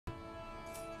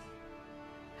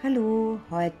Hallo,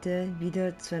 heute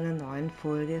wieder zu einer neuen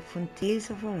Folge von Tales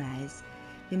of Arise.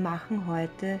 Wir machen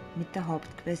heute mit der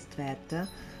Hauptquest weiter,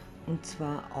 und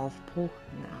zwar Aufbruch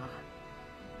nach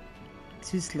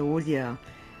Cyslodia.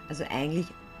 Also eigentlich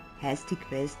heißt die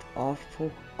Quest Aufbruch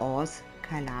aus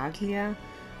Calaglia.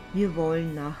 Wir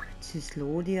wollen nach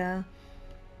Cyslodia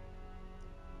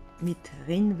mit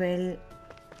Rinwell.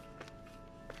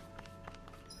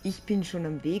 Ich bin schon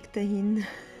am Weg dahin.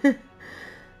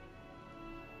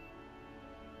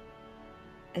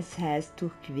 Es heißt,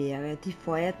 durchquere die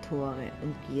Feuertore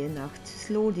und gehe nach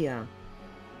Cyslodia.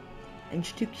 Ein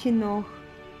Stückchen noch.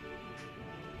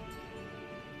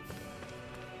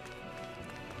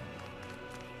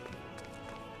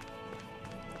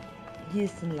 Hier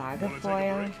ist ein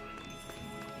Lagerfeuer.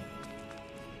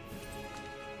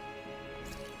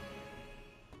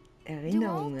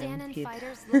 Erinnerungen geht.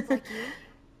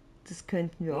 Das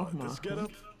könnten wir auch machen.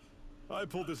 I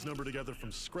pulled this number together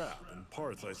from scrap and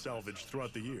parts I salvaged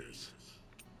throughout the years.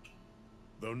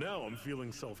 Though now I'm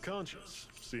feeling self-conscious,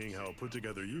 seeing how put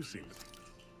together you seem.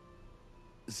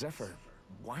 Zephyr,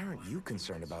 why aren't you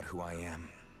concerned about who I am?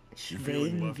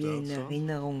 Schwelgen wir in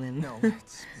Erinnerungen. No,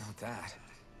 it's not that.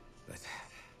 But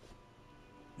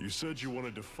you said you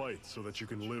wanted to fight so that you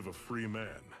can live a free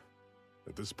man.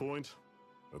 At this point,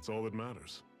 that's all that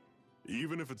matters.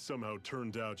 Even if it somehow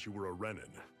turned out you were a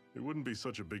Renin, it wouldn't be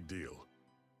such a big deal.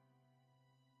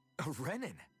 a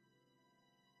Renin?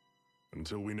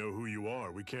 Until we know who you are,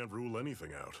 we can't rule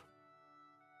anything out.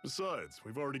 Besides,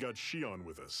 we've already got Shion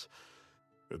with us.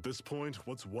 At this point,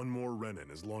 what's one more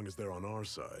Renin as long as they're on our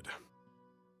side?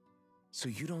 So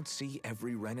you don't see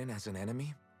every Renin as an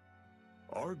enemy?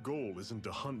 Our goal isn't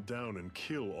to hunt down and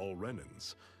kill all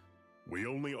Renins. We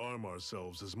only arm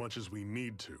ourselves as much as we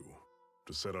need to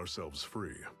set ourselves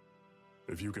free.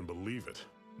 If you can believe it,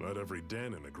 not every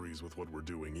Danon agrees with what we're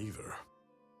doing either.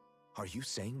 Are you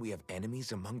saying we have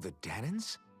enemies among the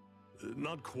Danons?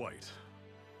 Not quite.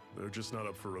 They're just not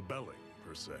up for rebelling,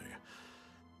 per se.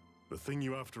 The thing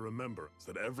you have to remember is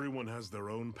that everyone has their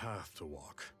own path to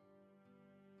walk.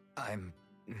 I'm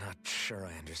not sure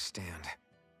I understand.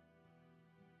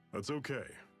 That's okay.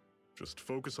 Just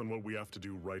focus on what we have to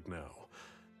do right now.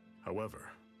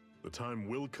 However, the time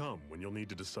will come when you'll need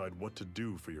to decide what to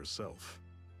do for yourself.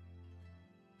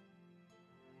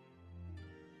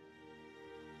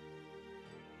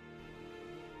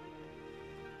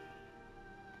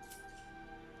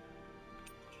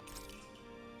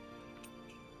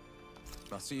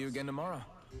 I'll see you again tomorrow.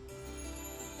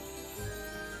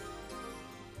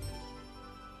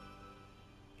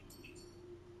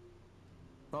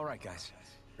 All right, guys.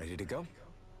 Ready to go?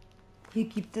 Hier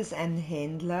gibt es einen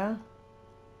Händler.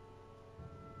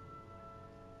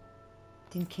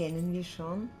 Den kennen wir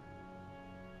schon.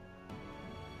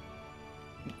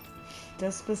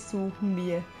 Das versuchen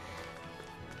wir.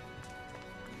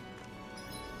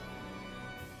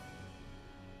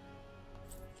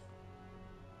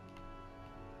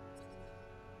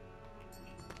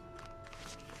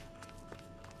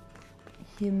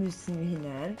 Hier müssen wir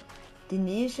hinein. Die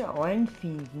Nähe Eulen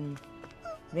finden.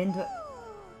 Wenn du...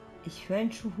 Ich höre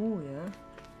ein Schuhu, ja?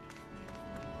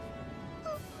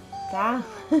 Da!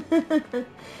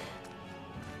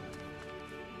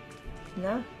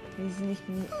 Na, wir sind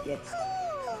nicht jetzt.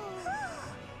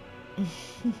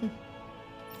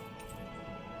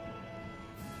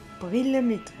 Brille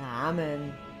mit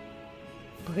Rahmen.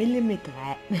 Brille mit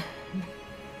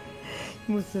Ich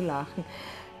muss so lachen.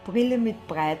 Brille mit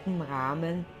breitem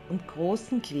Rahmen und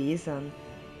großen Gläsern,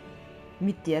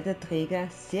 mit der der Träger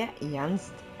sehr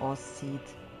ernst aussieht.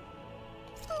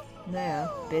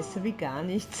 Naja, besser wie gar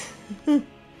nichts.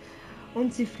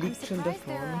 Und sie fliegt schon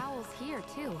davon.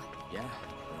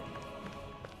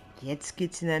 Jetzt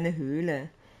geht's in eine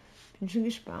Höhle. Bin schon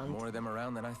gespannt.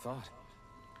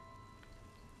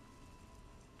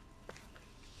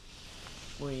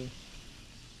 Ui.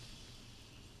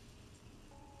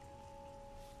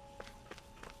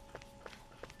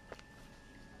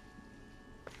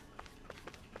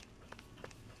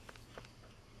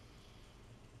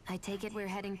 I take it we're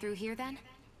heading through here then?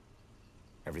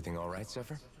 Everything all right,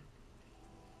 Zephyr?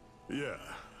 Yeah,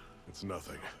 it's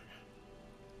nothing.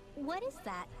 What is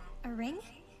that? A ring?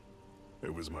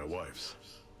 It was my wife's.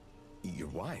 Your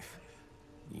wife?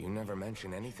 You never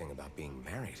mentioned anything about being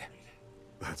married.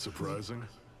 That's surprising?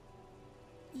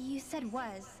 You said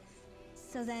was.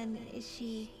 So then, is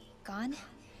she gone?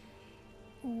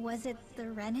 Was it the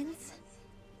Renins?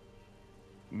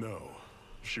 No,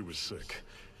 she was sick.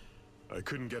 I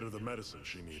couldn't get her the medicine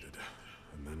she needed,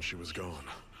 and then she was gone.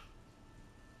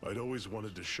 I'd always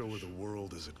wanted to show her the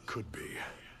world as it could be.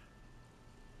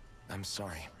 I'm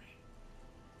sorry.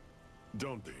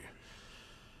 Don't be.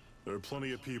 There are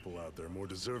plenty of people out there more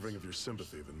deserving of your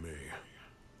sympathy than me.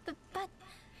 But...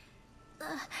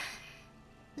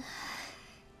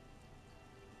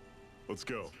 Let's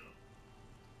go.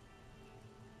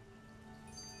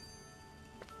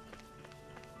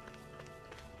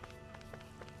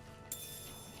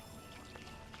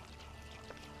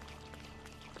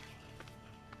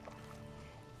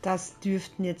 Das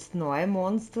dürften jetzt neue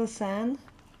Monster sein.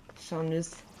 Schauen wir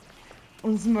es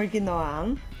uns mal genauer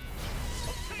an.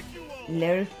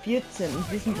 Level 14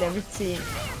 und wir sind Level 10.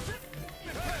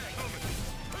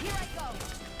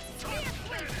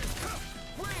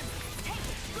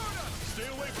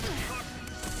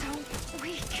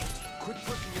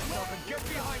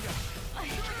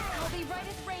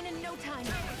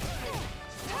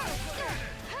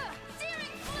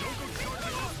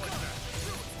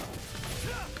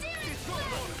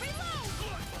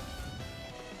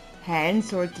 Heilen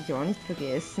sollte ich auch nicht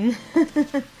vergessen.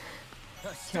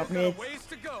 Ich habe mir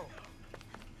jetzt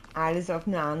alles auf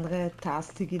eine andere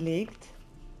Taste gelegt.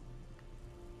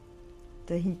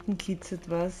 Da hinten glitzert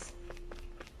was.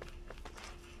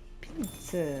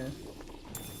 Pilze.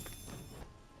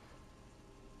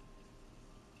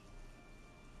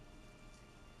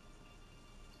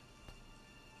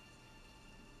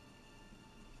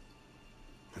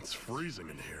 It's freezing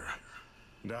in here.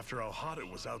 And after how hot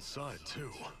it was outside,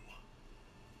 too.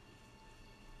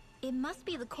 It must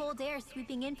be the cold air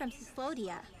sweeping in from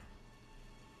Cyslodia.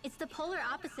 It's the polar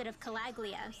opposite of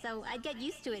Calaglia, so I'd get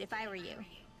used to it if I were you.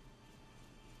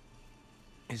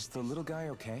 Is the little guy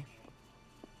okay?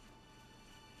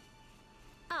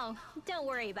 Oh, don't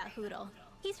worry about Hoodle.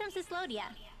 He's from Cyslodia.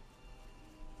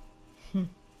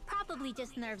 Probably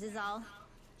just nerves is all.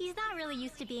 He's not really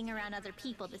used to being around other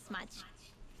people this much.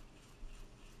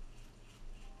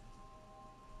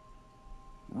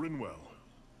 Rinwell,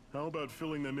 how about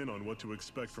filling them in on what to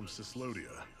expect from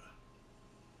Cyslodia?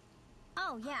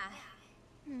 Oh, yeah.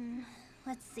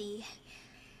 Let's see.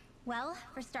 Well,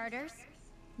 for starters,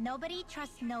 nobody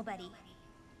trusts nobody.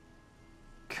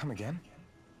 Come again?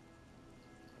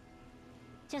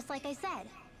 Just like I said,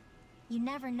 you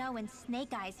never know when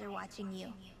snake eyes are watching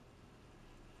you.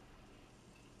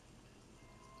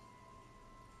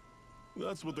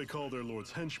 That's what they call their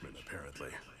lord's henchmen,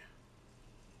 apparently.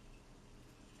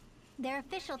 Their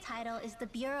official title is the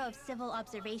Bureau of Civil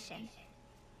Observation.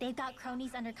 They've got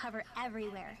cronies undercover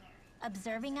everywhere,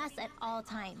 observing us at all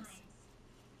times.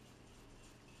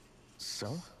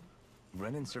 So?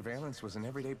 Renin surveillance was an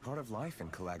everyday part of life in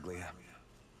Calaglia.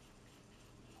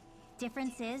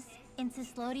 Difference is, in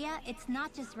Cyslodia, it's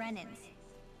not just Renins.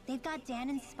 They've got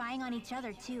Danans spying on each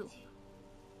other, too.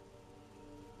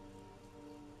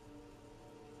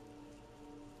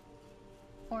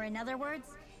 Or in other words,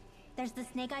 there's the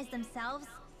Snake Eyes themselves,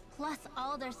 plus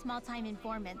all their small-time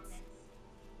informants.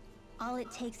 All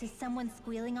it takes is someone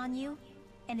squealing on you,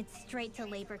 and it's straight to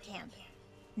labor camp.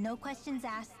 No questions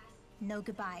asked, no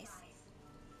goodbyes.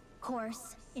 Of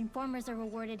course, informers are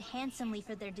rewarded handsomely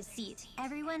for their deceit.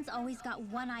 Everyone's always got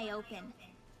one eye open,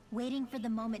 waiting for the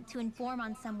moment to inform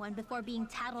on someone before being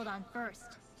tattled on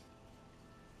first.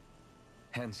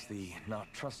 Hence the not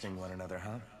trusting one another,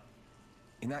 huh?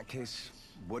 In that case,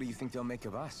 what do you think they'll make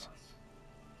of us?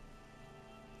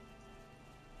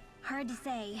 Hard to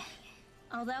say.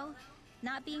 Although,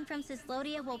 not being from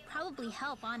Cyslodia will probably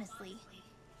help, honestly.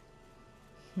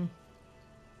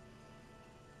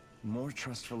 More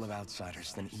trustful of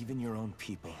outsiders than even your own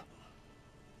people.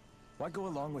 Why go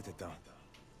along with it, though?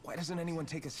 Why doesn't anyone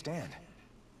take a stand?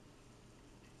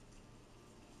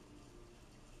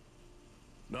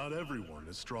 Not everyone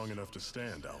is strong enough to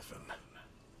stand, Alphen.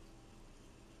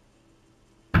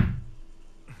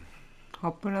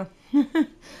 Hoppala.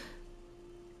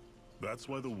 That's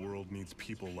why the world needs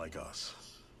people like us.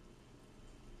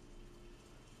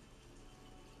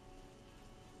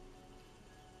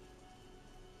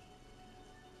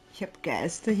 Ich hab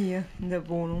Geister hier in der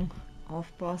Wohnung.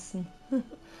 Aufpassen.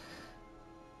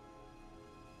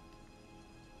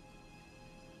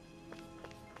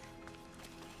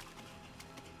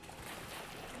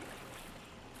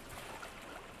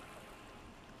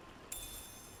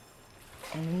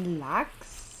 Ein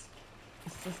Lachs?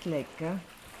 Ist das lecker?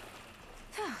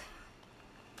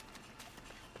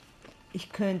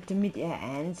 Ich könnte mit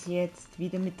R1 jetzt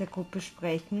wieder mit der Gruppe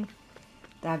sprechen.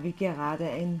 Da wir gerade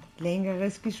ein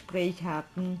längeres Gespräch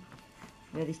hatten,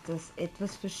 werde ich das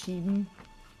etwas verschieben.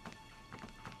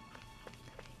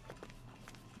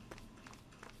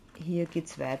 Hier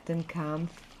geht's weiter im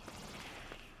Kampf.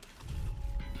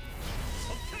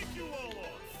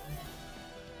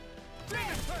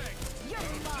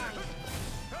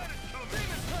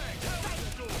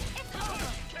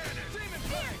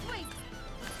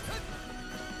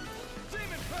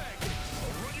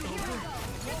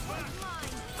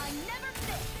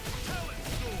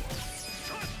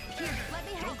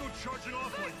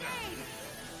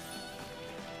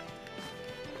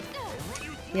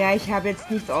 Ja, ich habe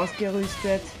jetzt nicht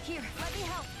ausgerüstet, Here, let me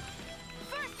help.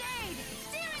 First aid!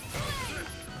 Searing flame!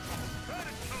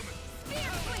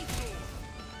 Spear sweep!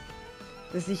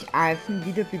 dass ich Alphen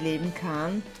wiederbeleben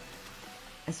kann.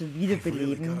 Also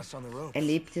wiederbeleben. Er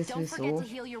lebt ja Don't forget sowieso. to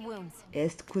heal your wounds. Er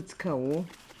ist kurz K.O.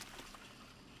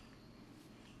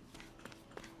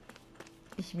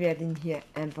 Ich werde ihn hier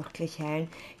einfach gleich heilen.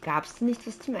 Gab es da nicht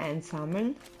was zum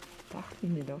Einsammeln?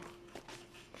 Dachten wir doch.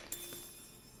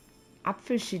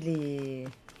 Apfelgelee.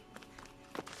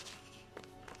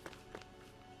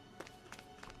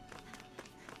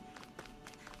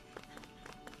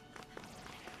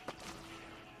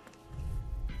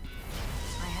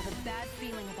 I have a bad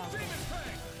feeling about this.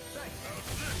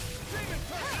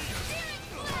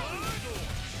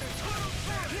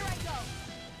 Here I go.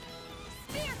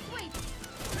 Spear sweep.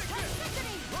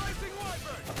 Toxicity. Rising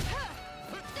wyvern!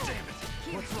 Damn it.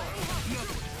 What's wrong?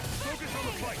 Nothing. Focus on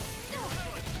the fight.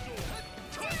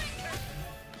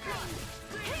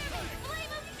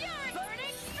 Flame of fury.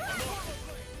 Burning strike.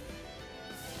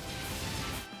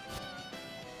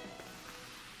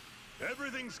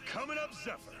 Everything's coming up,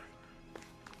 Zephyr.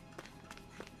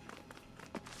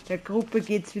 Der Gruppe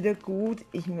geht's wieder gut.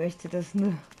 Ich möchte das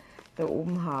nur da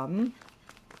oben haben.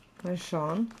 Mal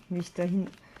schauen, wie ich dahin...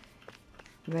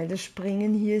 Weil das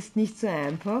Springen hier ist nicht so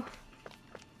einfach.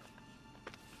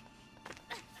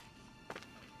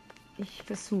 Ich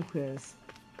versuche es.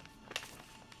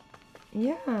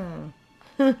 Ja.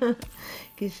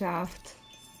 Geschafft.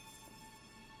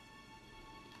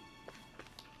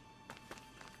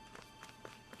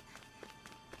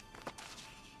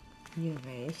 Hier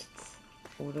rechts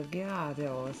oder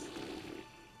geradeaus.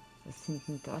 Was sind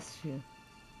denn das für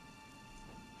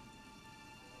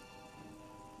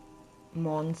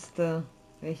Monster?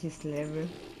 Welches Level?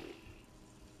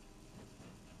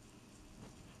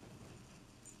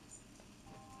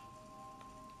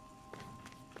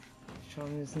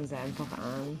 Schauen wir es uns einfach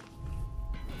an.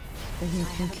 Da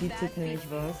hinten glitzert nämlich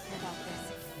was.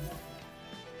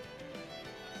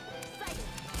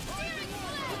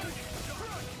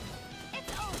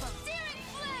 It's over. Searing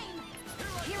flame.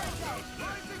 Here I go.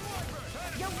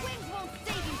 Your wings won't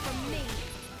save you from me.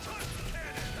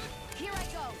 Here I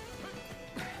go.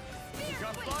 Spear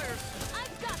Got sweep. fire.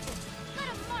 I've got this. Let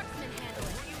a marksman handle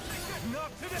it.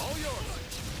 Not today. All yours.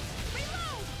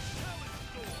 Reload.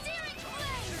 Searing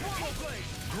flame. Full blade.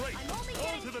 Great. I'm only On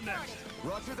getting to the next. started.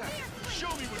 Roger that. Show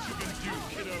me what you can do,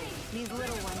 kiddo. These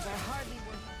little ones are hardly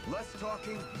worth. Less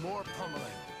talking, more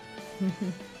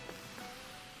pummeling.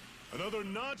 Another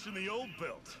notch in the old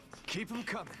belt. Keep them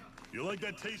coming. You like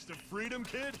that taste of freedom,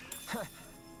 kid?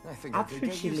 I think I could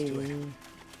get used to it. Apfelgelee.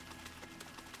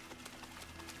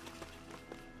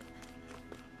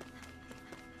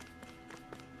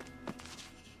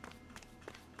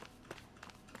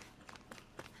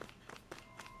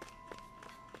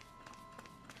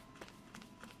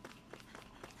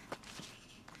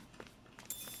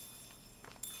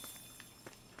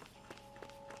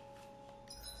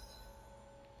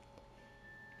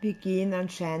 Wir gehen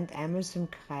anscheinend einmal so im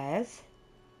Kreis.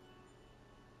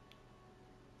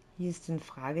 Hier ist ein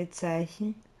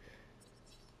Fragezeichen.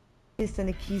 Hier ist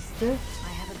eine Kiste. I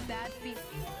have a bad feeling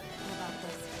about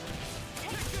this.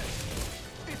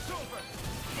 It's over.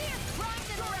 Fear crimes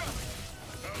and rest.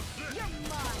 You're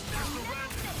mine.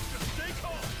 Stay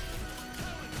calm.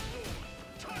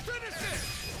 Finish it.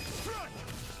 Strike.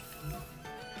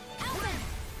 Elvin,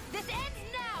 this ends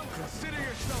now. Consider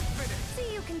yourself finished.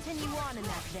 See you continue on in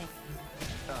that thing.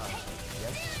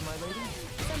 Yes, my lady?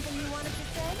 Something you wanted to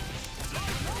say?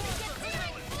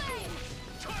 Searing flame.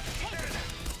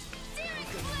 Searing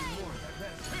flame.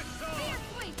 Spear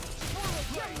sweep.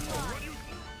 You're mine.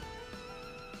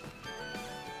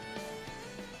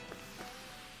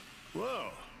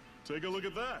 Whoa, take a look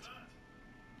at that.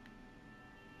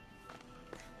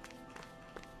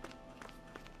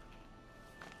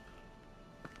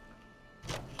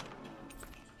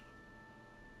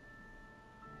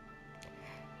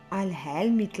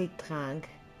 Allheilmitteltrank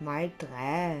mal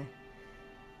 3.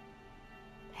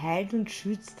 Heilt und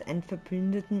schützt einen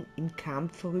Verbündeten im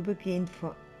Kampf vorübergehend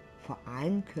vor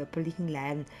allen körperlichen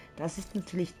Leiden. Das ist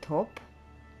natürlich top.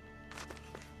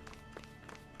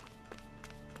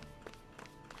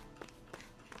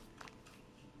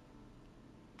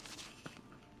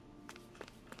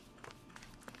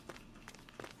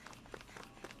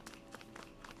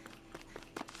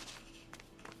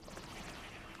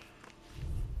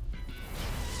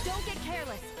 Don't get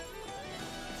careless.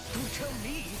 You tell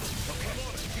me. Okay,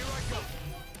 here I go.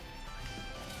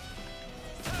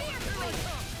 Spear sweep.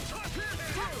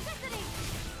 Toxicity.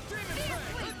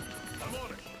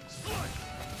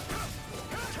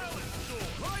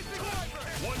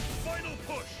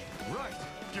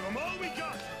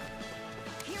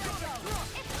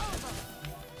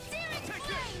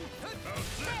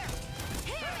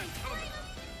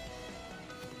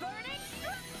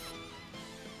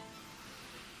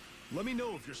 Let me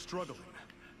know if you're struggling.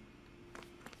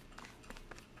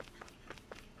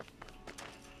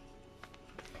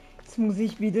 Jetzt muss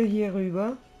ich wieder hier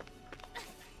rüber.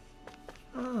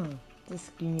 Ah,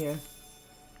 das ging ja.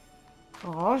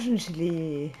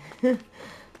 Orangengelee.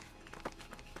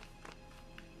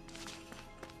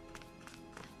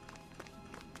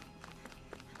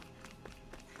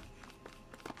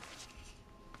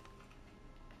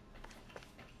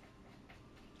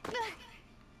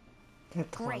 Der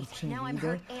Great. traut schon Now I'm wieder.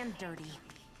 hurt and dirty.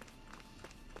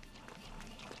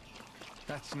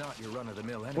 That's not your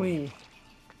run-of-the-mill enemy. Ui.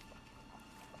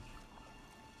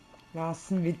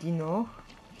 Lassen wir die noch.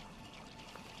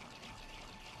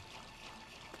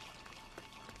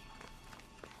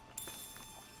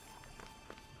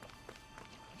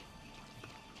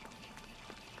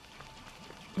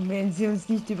 Und wenn sie uns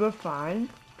nicht überfallen?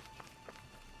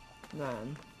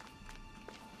 Nein.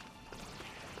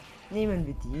 Nehmen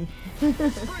wir die. Brace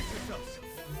yourselves.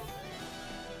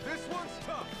 This one's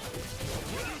tough.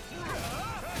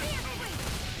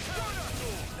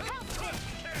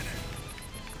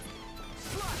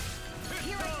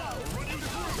 Here I go.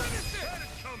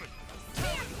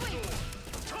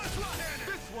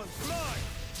 This one's mine.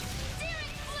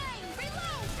 Searing flame.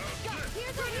 Reload. Go.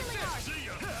 Here's our healing art.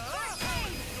 First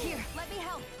aid. Here, let me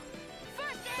help.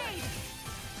 First aid.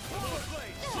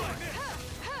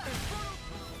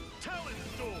 Talent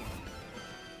storm.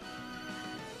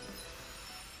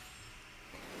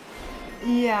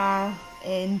 Ja,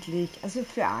 endlich. Also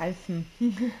für Alphen.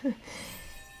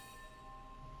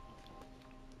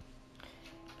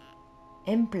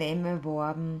 Emblem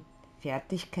erworben.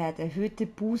 Fertigkeit. Erhöhte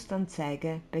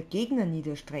Boostanzeige bei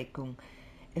Gegnerniederstreckung.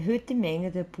 Erhöht die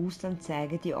Menge der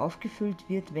Boostanzeige, die aufgefüllt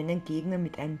wird, wenn ein Gegner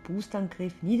mit einem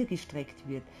Boostangriff niedergestreckt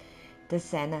wird, das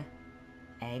seiner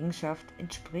Eigenschaft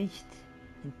entspricht.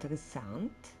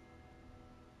 Interessant.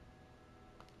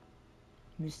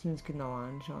 Müssen wir uns genauer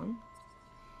anschauen.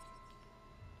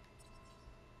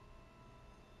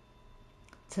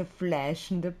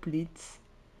 Zerfleischender Blitz.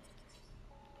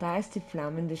 Da ist die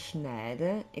flammende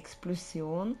Schneide.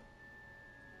 Explosion.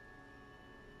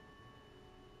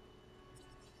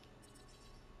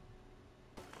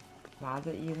 War da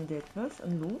irgendetwas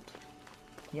an Loot?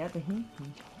 Ja, da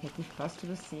hinten. Hätte ich fast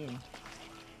übersehen.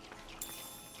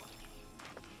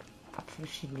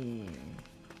 Apfelgelee.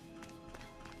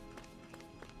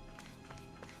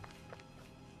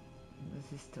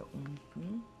 Was ist da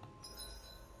unten?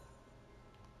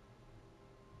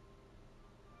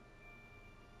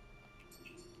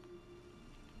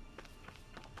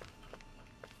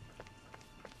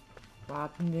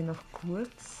 Warten wir noch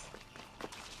kurz.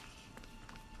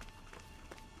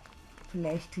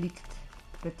 Vielleicht liegt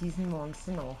bei diesen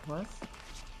Monstern auch was.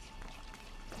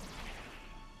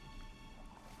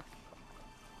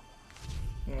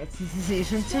 Ja, jetzt ist es eh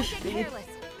schon zu Don't get spät. careless.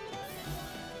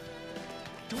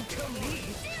 Don't tell me.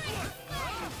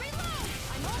 Reload.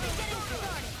 I'm only getting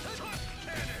started.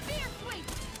 Spear sweep.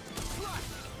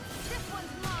 This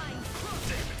one's mine.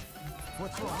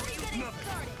 What's I'm wrong? only getting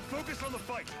started. Focus on the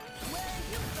fight. Where are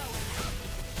you going?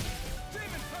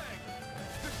 Demon Fang.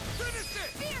 Finish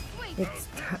it. Spear sweep. Jetzt,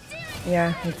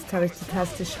 ja, jetzt habe ich die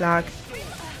Taste Schlag I'm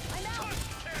out.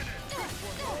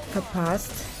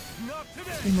 verpasst. Not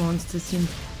today. Die Monster sind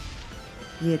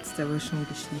jetzt aber schon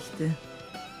Geschichte.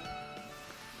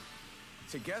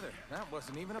 Together, that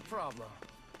wasn't even a problem.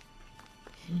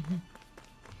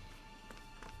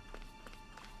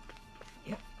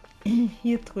 Ja,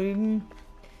 hier drüben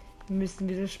müssen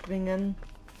wir wieder springen.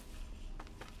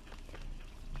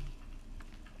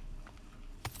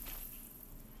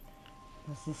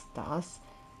 Was ist das?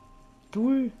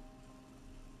 Dulda-Nerz.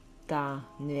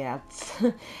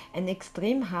 Ein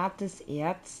extrem hartes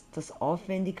Erz, das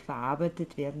aufwendig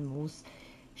verarbeitet werden muss.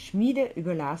 Schmiede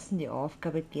überlassen die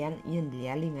Aufgabe gern ihren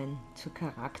Lehrlingen zur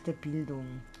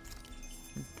Charakterbildung.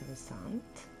 Interessant.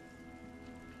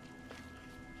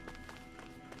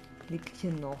 Liegt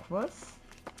hier noch was?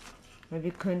 Weil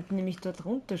wir könnten nämlich dort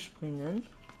runterspringen.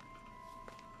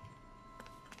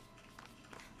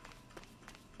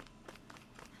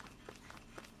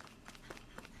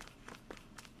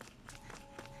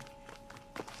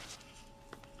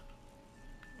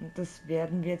 Und das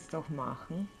werden wir jetzt auch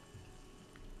machen.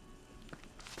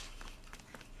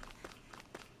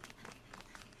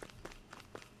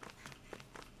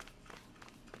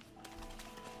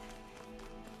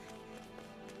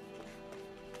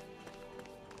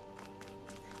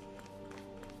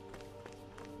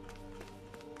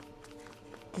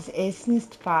 Das Essen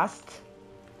ist fast,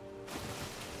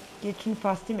 geht schon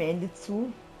fast dem Ende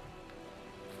zu.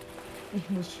 Ich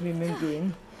muss schwimmen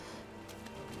gehen.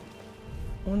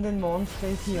 Und ein Monster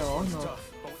ist hier auch noch.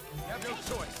 Tough, but we have no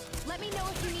choice. Let me know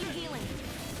if you need healing.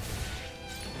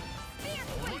 Spear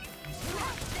sweep!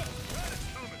 Watch this!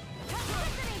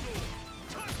 Listening!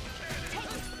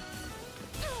 Take it!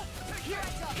 Here I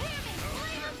go!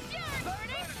 Flame of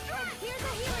burning! Here's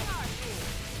a healing art!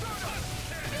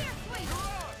 Spear sweep!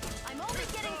 I'm only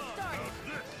getting started!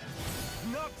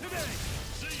 Not today!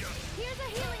 See ya! Here's a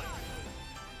healing art!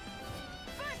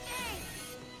 First aid!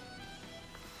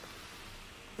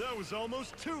 That was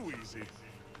almost too easy.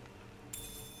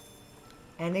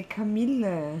 Eine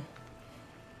Kamille.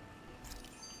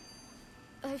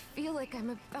 I feel like I'm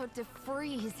about to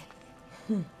freeze.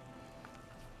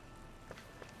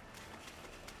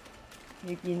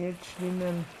 Wir gehen jetzt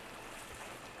schwimmen.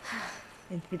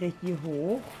 Entweder hier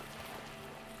hoch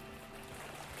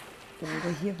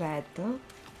oder hier weiter.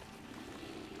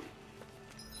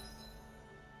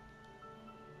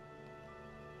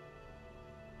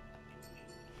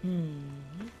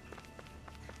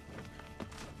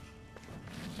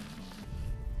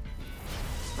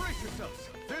 Brace yourselves!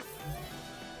 This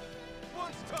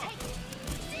one's tough!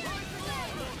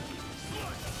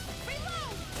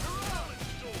 Reload!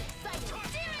 Sight!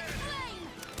 Searing flame!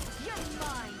 You're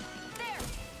mine! There!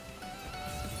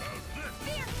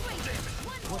 Spear sweep!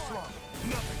 One What's more! wrong?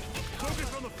 Nothing. Focus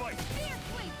on the fight. Spear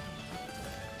sweep!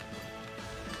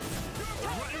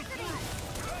 Electricity!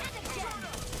 And again!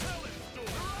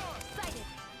 Sighted!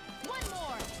 One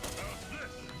more!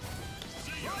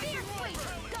 Spear sweep!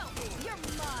 Go! You're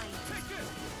mine!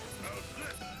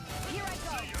 Here I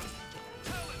go!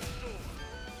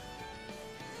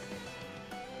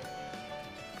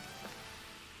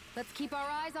 Let's keep our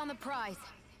eyes on the prize.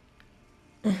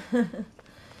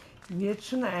 Wird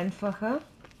schon einfacher.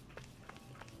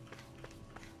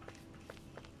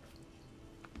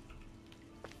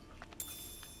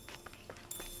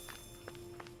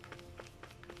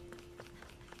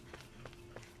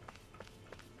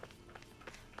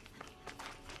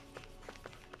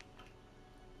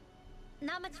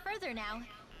 Not much further now.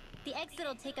 The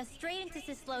exit'll take us straight into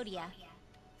Cyslodia.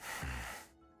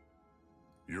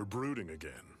 You're brooding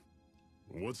again.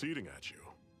 What's eating at you?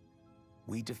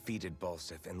 We defeated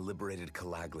Balsif and liberated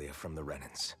Calaglia from the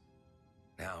Renans.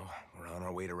 Now, we're on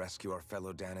our way to rescue our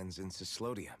fellow Danans in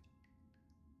Cyslodia.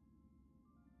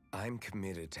 I'm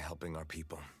committed to helping our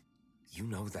people. You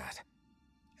know that.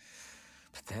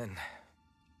 But then,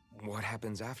 what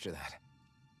happens after that?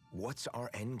 What's our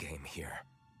endgame here?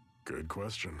 Good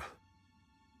question.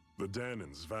 The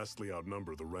Danans vastly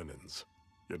outnumber the Renans,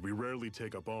 yet we rarely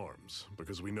take up arms,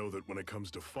 because we know that when it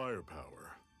comes to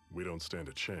firepower, we don't stand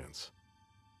a chance.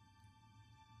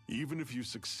 Even if you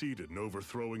succeeded in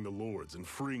overthrowing the Lords and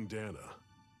freeing Dana,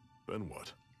 then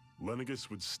what? Lenegis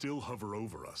would still hover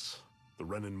over us, the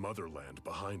Renan motherland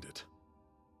behind it.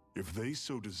 If they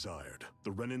so desired,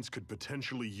 the Renans could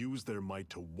potentially use their might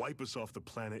to wipe us off the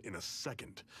planet in a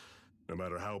second, no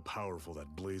matter how powerful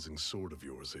that blazing sword of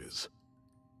yours is.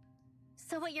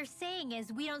 So what you're saying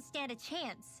is we don't stand a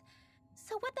chance.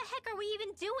 So what the heck are we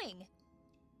even doing?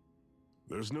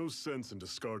 There's no sense in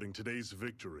discarding today's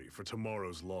victory for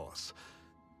tomorrow's loss.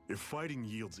 If fighting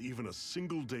yields even a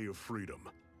single day of freedom,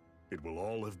 it will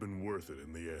all have been worth it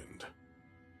in the end.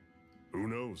 Who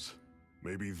knows?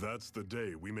 Maybe that's the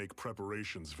day we make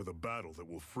preparations for the battle that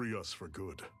will free us for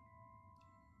good.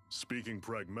 Speaking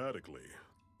pragmatically,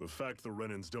 the fact the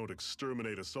Renans don't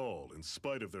exterminate us all in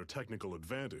spite of their technical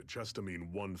advantage has to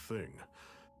mean one thing.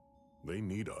 They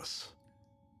need us.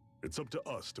 It's up to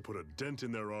us to put a dent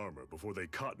in their armor before they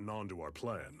cotton on to our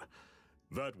plan.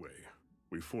 That way,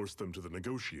 we force them to the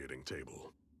negotiating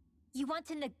table. You want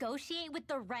to negotiate with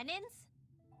the Renans?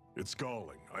 It's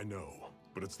galling, I know,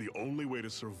 but it's the only way to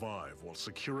survive while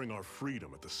securing our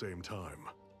freedom at the same time.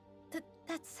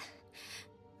 That's...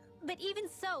 But even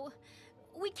so,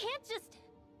 we can't just...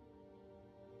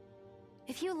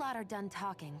 If you lot are done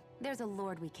talking, there's a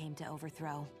lord we came to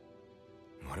overthrow.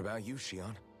 What about you,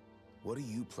 Shion? What do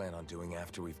you plan on doing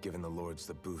after we've given the Lords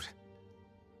the boot?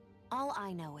 All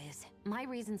I know is, my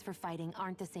reasons for fighting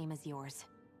aren't the same as yours.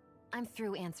 I'm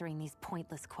through answering these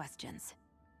pointless questions.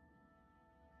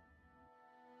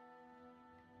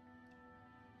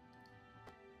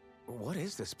 What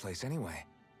is this place anyway?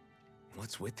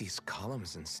 What's with these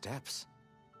columns and steps?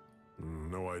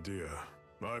 No idea.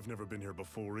 I've never been here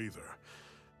before either.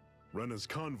 Rena's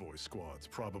convoy squads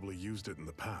probably used it in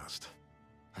the past.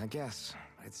 I guess.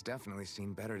 It's definitely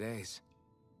seen better days.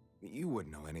 You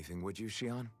wouldn't know anything, would you,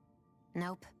 Shion?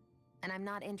 Nope. And I'm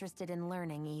not interested in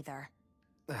learning either.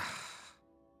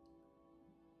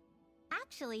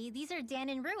 Actually, these are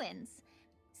Danan ruins.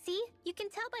 See? You can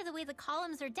tell by the way the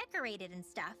columns are decorated and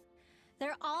stuff.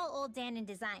 They're all old Danon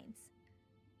designs.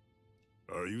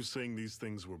 Are you saying these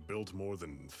things were built more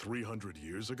than 300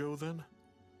 years ago, then?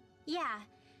 Yeah.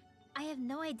 I have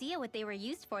no idea what they were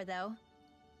used for, though.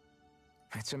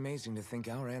 It's amazing to think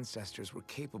our ancestors were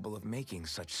capable of making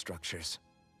such structures.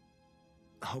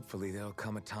 Hopefully there'll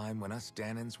come a time when us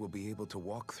Danons will be able to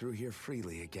walk through here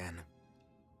freely again.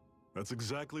 That's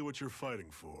exactly what you're fighting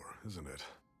for, isn't it?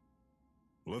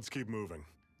 Let's keep moving.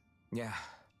 Yeah.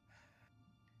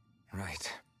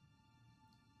 Right.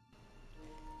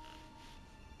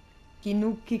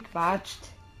 Genug gequatscht.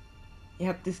 Ihr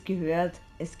habt es gehört,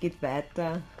 es geht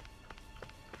weiter.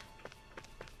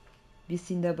 Wir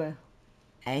sind aber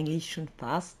eigentlich schon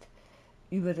fast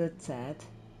über der Zeit.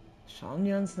 Schauen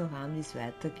wir uns noch an, wie es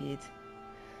weitergeht.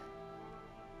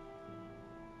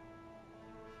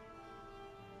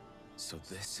 So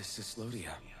this is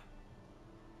Cyslodia.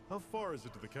 How far is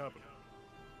it to the capital?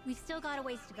 We've still got a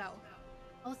ways to go.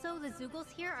 Also, the Zeugles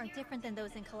here are different than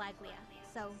those in Calaglia,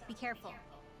 so be careful.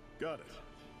 Got it.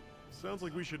 Sounds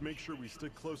like we should make sure we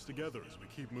stick close together as we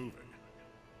keep moving.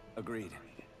 Agreed.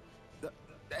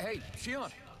 Hey,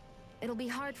 Shion! It'll be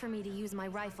hard for me to use my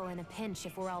rifle in a pinch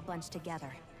if we're all bunched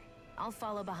together. I'll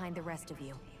follow behind the rest of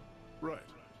you. Right.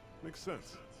 Makes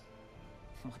sense.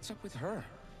 What's up with her?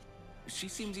 She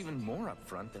seems even more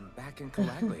upfront than back in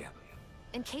Calaglia.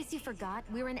 In case you forgot,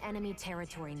 we're in enemy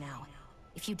territory now.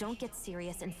 If you don't get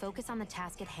serious and focus on the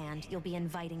task at hand, you'll be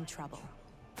inviting trouble.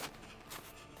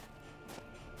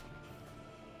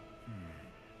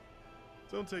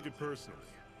 Don't take it personally.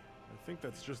 I think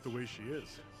that's just the way she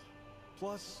is.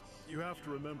 Plus, you have to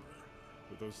remember,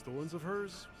 with those thorns of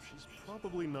hers, she's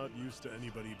probably not used to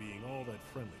anybody being all that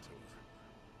friendly to her.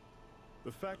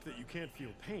 The fact that you can't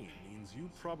feel pain means you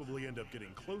probably end up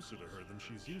getting closer to her than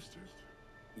she's used to.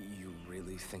 You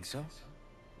really think so?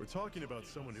 We're talking about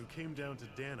someone who came down to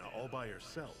Dana all by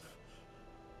herself.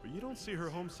 But you don't see her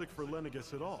homesick for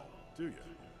Lenegis at all, do you?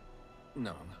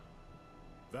 No.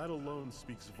 That alone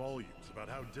speaks volumes about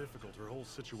how difficult her whole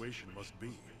situation must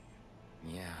be.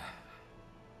 Yeah.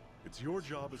 It's your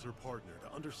job as her partner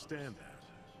to understand that,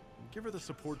 and give her the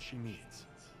support she needs.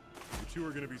 You two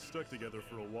are going to be stuck together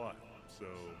for a while, so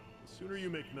the sooner you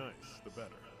make nice, the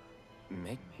better.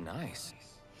 Make nice?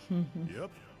 Yep.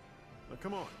 Now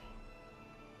come on.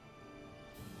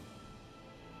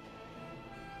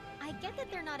 I get that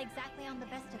they're not exactly on the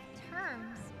best of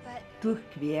terms, but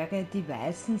Durchquere die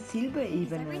weißen is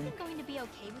Silberebenen. everything going to be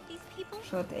okay with these people?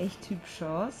 Schaut echt hübsch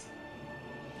aus.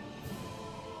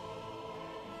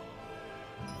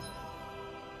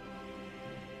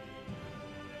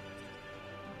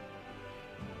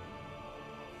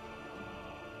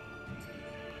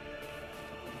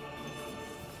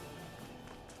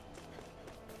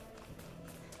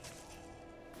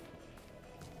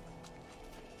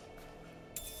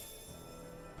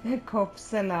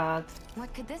 Kopfsalat.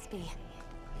 What could this be?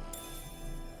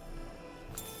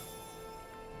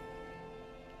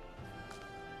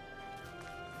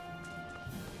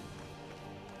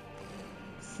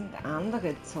 Das sind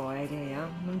andere Zeuge, ja.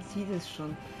 Man sieht es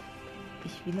schon.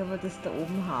 Ich will aber das da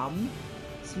oben haben.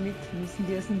 Somit müssen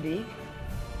die aus dem Weg.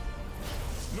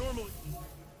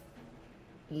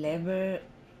 Level...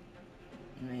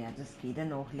 Naja, das geht ja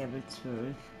noch. Level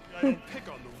 12.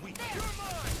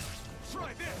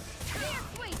 Try this! Here,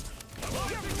 sweet!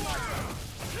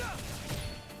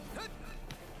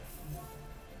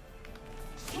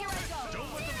 Here I go!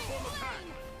 Don't let them form a pack!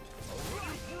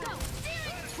 Go!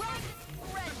 Try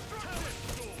red!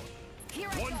 Here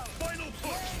I One go! final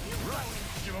push! Right!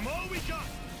 Give them all we got!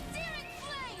 Searing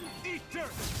flame! Eat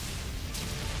dirt!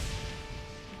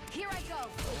 Here I go!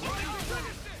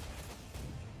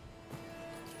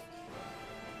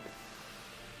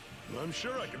 I'm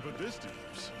sure I can put this to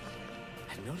use.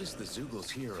 I've noticed the Zeugles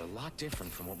here are a lot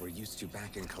different from what we're used to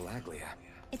back in Calaglia.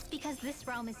 It's because this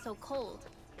realm is so cold.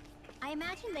 I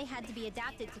imagine they had to be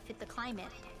adapted to fit the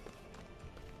climate.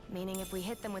 Meaning if we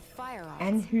hit them with firearms,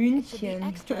 Ein it should be Hühnchen.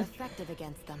 extra effective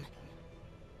against them.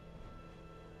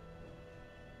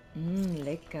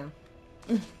 Lecker.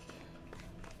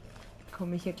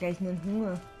 Bekomme ich ja gleich einen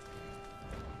Hunger.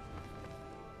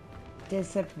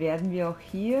 Deshalb werden wir auch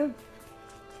hier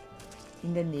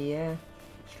in der Nähe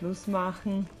Schluss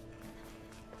machen.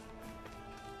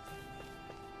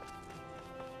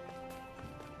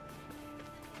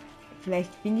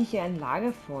 Vielleicht finde ich ja ein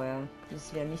Lagerfeuer.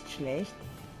 Das wäre nicht schlecht.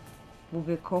 Wo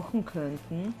wir kochen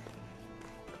könnten.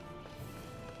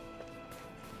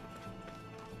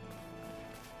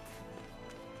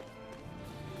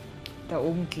 Da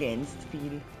oben glänzt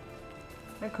viel.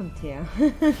 Na, kommt her.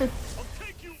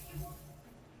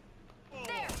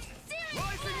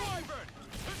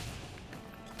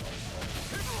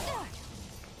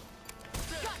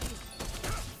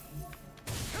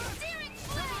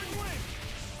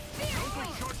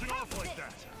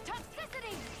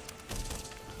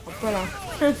 Voilà.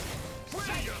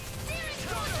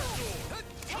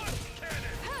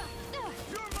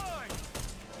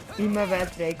 Immer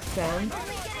weit weg sein.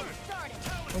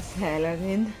 Als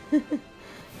Heilerin.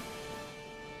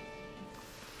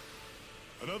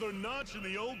 Another notch in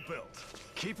the old belt.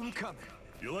 Keep them coming.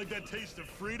 You like that taste of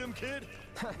freedom, kid?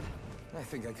 I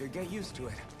think I could get used to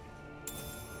it.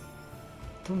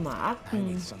 I Tomaten.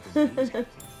 need something to eat.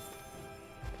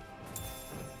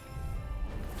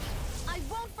 I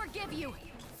won't forgive you.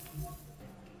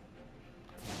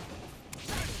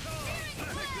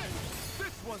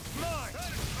 This one's mine!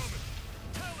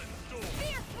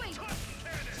 Fear sweep.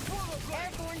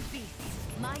 Airborne beasts.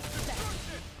 My special.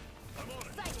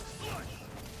 Sighted.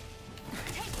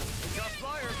 Got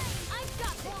fire! I've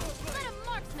got this. Let a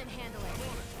marksman handle it.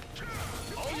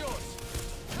 All yours!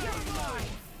 You're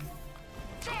mine.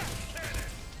 There.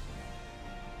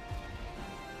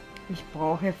 Ich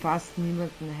brauche fast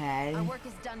niemanden Our heilen. work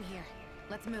is done here.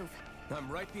 Let's move. I'm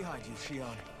right behind you,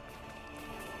 Shion.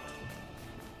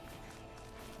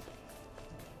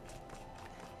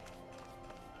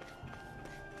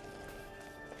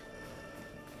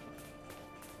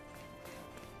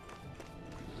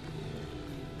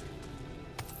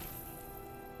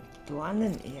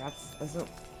 Dornenerz. Also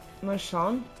mal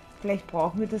schauen. Vielleicht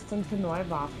brauchen wir das dann für neue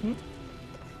Waffen.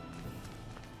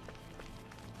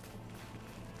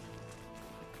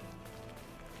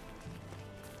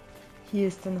 Hier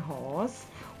ist ein Haus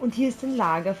und hier ist ein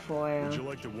Lagerfeuer. Would you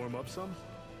like to warm up some?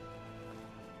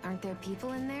 Aren't there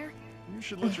people in there? You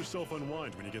should let yourself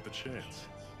unwind when you get the chance.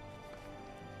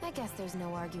 I guess there's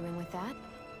no arguing with that.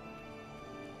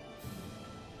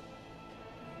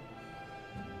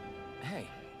 Hey.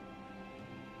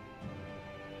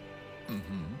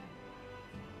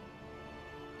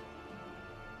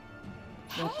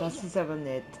 Ja, das ist aber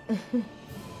nett.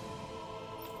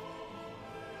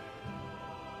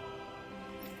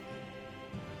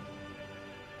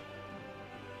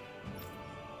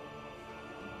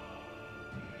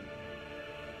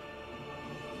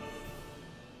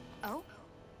 Oh?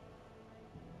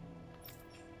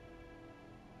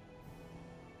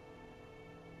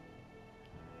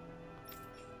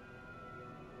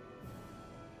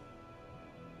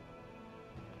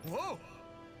 Whoa!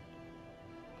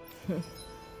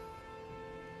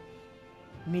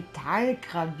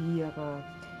 Metallgravierer.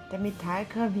 Der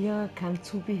Metallgravierer kann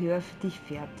Zubehör für dich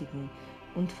fertigen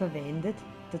und verwendet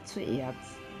dazu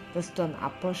Erz, das du an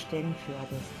Abbaustellen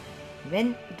förderst.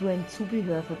 Wenn du ein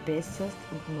Zubehör verbesserst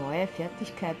und neue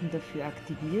Fertigkeiten dafür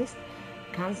aktivierst,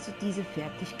 kannst du diese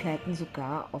Fertigkeiten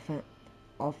sogar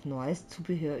auf neues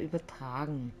Zubehör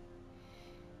übertragen.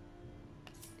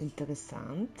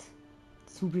 Interessant.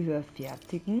 Zubehör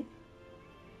fertigen.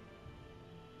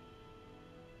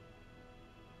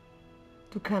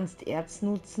 Du kannst Erz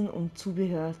nutzen, um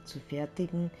Zubehör zu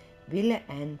fertigen. Wähle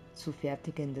ein zu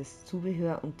fertigendes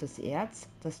Zubehör und das Erz,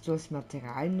 das du als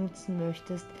Material nutzen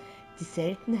möchtest. Die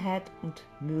Seltenheit und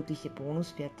mögliche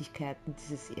Bonusfertigkeiten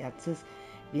dieses Erzes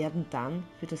werden dann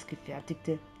für das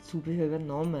gefertigte Zubehör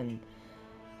übernommen.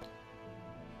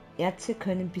 Erze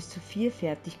können bis zu 4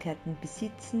 Fertigkeiten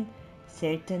besitzen.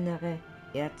 Seltenere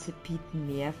Erze bieten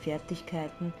mehr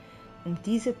Fertigkeiten. Um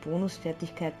diese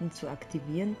Bonusfertigkeiten zu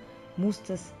aktivieren, muss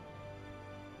das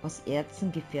aus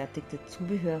Erzen gefertigte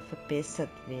Zubehör verbessert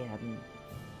werden.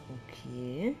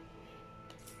 Okay.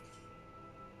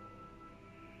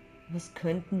 Was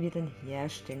könnten wir denn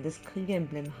herstellen? Das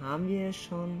Kriegeremblem haben wir ja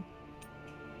schon.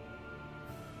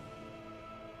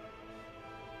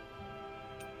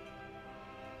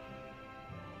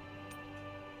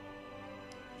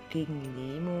 Gegen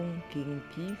Lähmung, gegen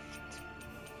Gift.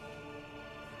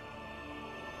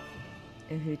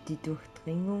 Erhöht die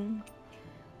Durchdringung.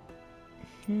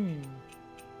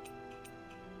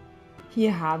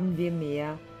 Hier haben wir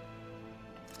mehr.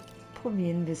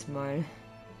 Probieren wir es mal.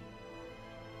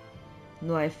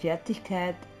 Neue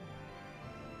Fertigkeit.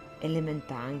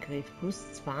 Elementarangriff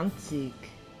plus 20.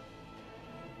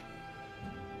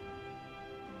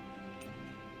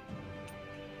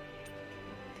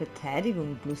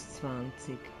 Verteidigung plus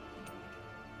 20.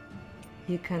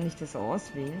 Hier kann ich das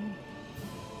auswählen.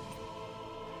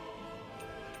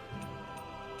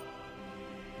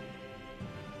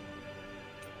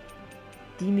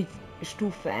 Die mit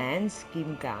Stufe 1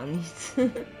 geben gar nichts.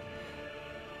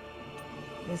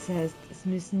 Das heißt, es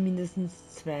müssen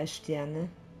mindestens 2 Sterne,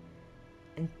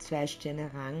 ein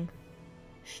 2-Sterne-Rang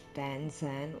Stein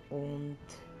sein und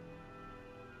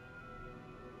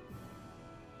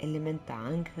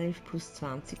Elementarangriff plus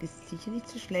 20 ist sicher nicht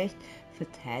so schlecht,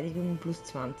 Verteidigung plus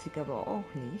 20 aber auch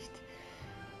nicht.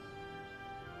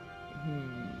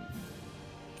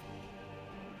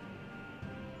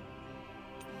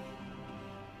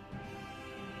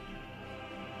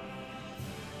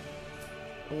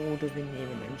 Oder wir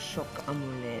nehmen ein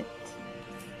Schockamulett.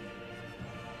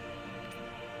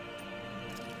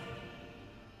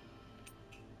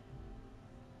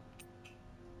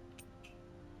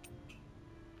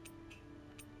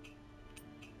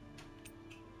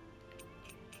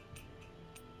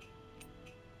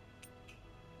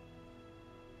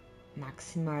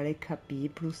 Maximale KP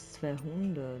plus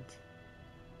 200.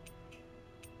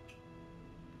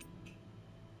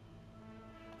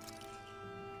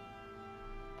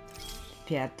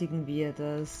 Fertigen wir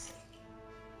das.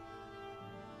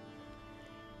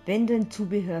 Wenn du ein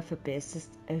Zubehör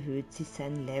verbesserst, erhöht sich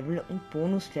sein Level und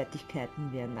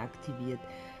Bonusfertigkeiten werden aktiviert.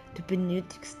 Du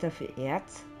benötigst dafür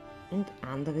Erz und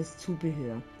anderes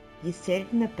Zubehör. Je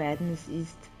seltener beiden es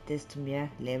ist, desto mehr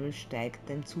Level steigt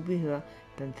dein Zubehör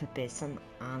beim Verbessern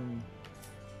an.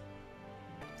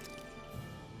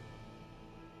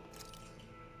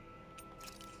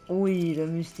 Ui, da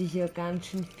müsste ich ja ganz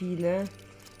schön viele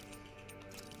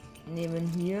nehmen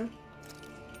hier.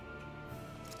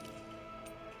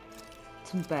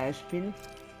 Zum Beispiel.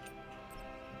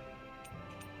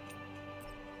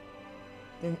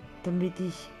 Damit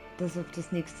ich das auf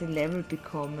das nächste Level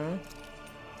bekomme.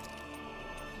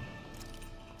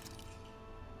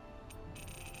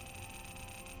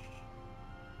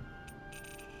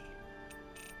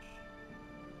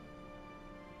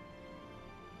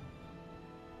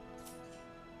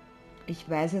 Ich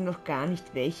weiß ja noch gar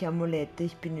nicht, welche Amulette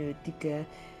ich benötige,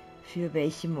 für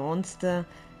welche Monster,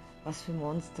 was für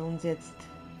Monster uns jetzt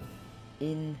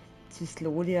in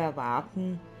Cyslodia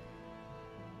erwarten.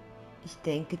 Ich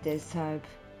denke deshalb,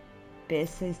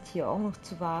 besser ist hier auch noch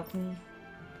zu warten.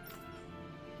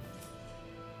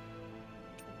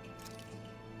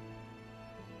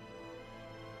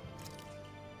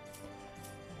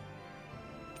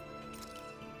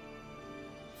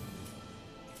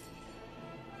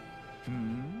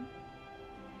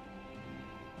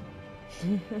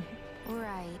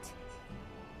 Right.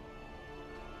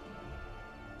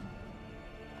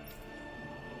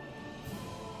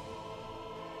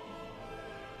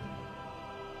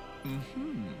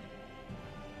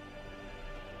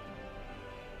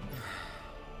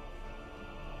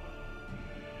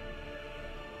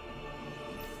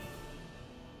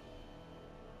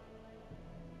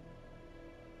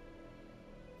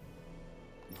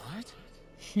 What?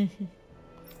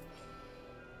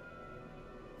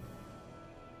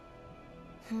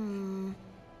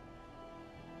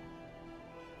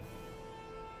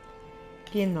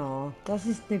 Genau, das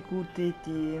ist eine gute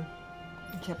Idee.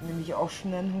 Ich habe nämlich auch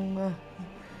schon einen Hunger.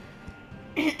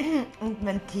 Und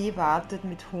mein Tee wartet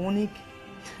mit Honig.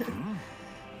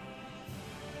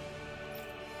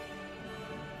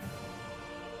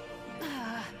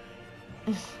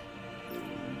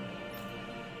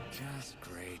 Just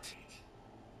great.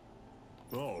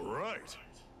 All right.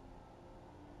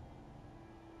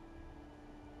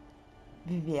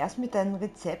 Wie wär's mit einem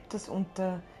Rezept, das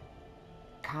unter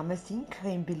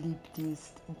Karmesincreme beliebt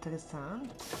ist?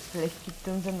 Interessant. Vielleicht gibt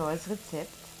er uns ein neues Rezept.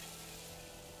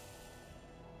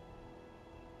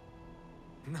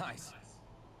 Nice.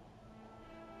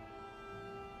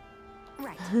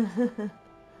 Right.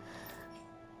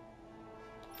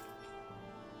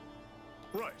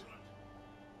 Right.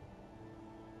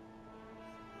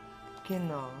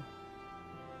 Genau.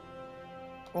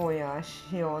 Oh ja,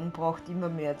 Shion braucht immer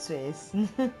mehr zu essen.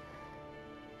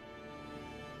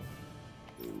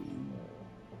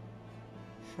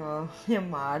 Schau, ihr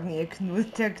Magen,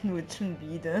 der knurrt schon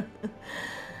wieder.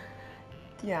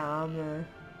 Die Arme.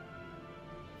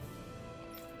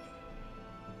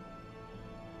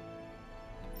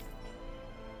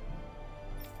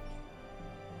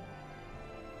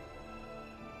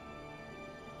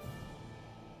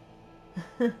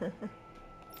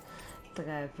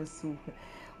 Drei Versuche.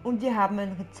 Und wir haben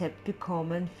ein Rezept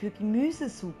bekommen für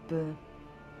Gemüsesuppe.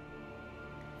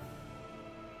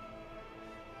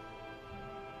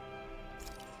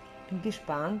 Bin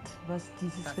gespannt, was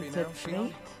dieses Happy now, Rezept Shion?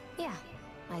 bringt. Yeah,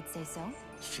 I'd say so.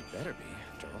 She better be,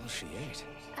 after all she ate.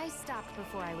 I stopped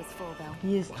before I was full, though.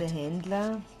 Hier ist der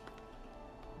Händler.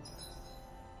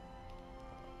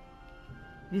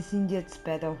 Wir sind jetzt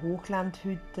bei der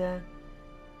Hochlandhütte.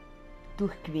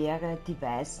 Durchquere die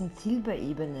weißen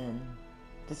Silberebenen.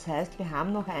 Das heißt, wir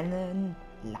haben noch einen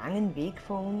langen Weg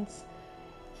vor uns.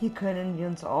 Hier können wir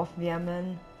uns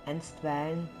aufwärmen,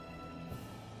 einstweilen.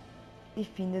 Ich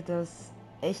finde das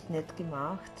echt nett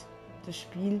gemacht, das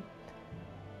Spiel.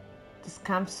 Das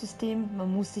Kampfsystem,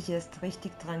 man muss sich erst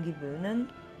richtig dran gewöhnen.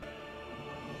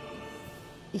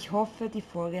 Ich hoffe, die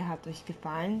Folge hat euch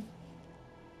gefallen.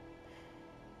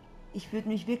 Ich würde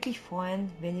mich wirklich freuen,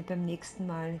 wenn ihr beim nächsten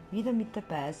Mal wieder mit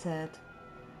dabei seid.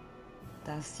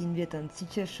 da sind wir dann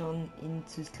sicher schon in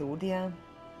Cyslodia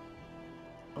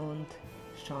und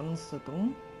schauen uns dort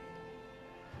um.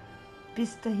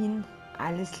 Bis dahin,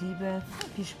 alles Liebe,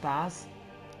 viel Spaß.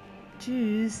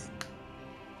 Tschüss.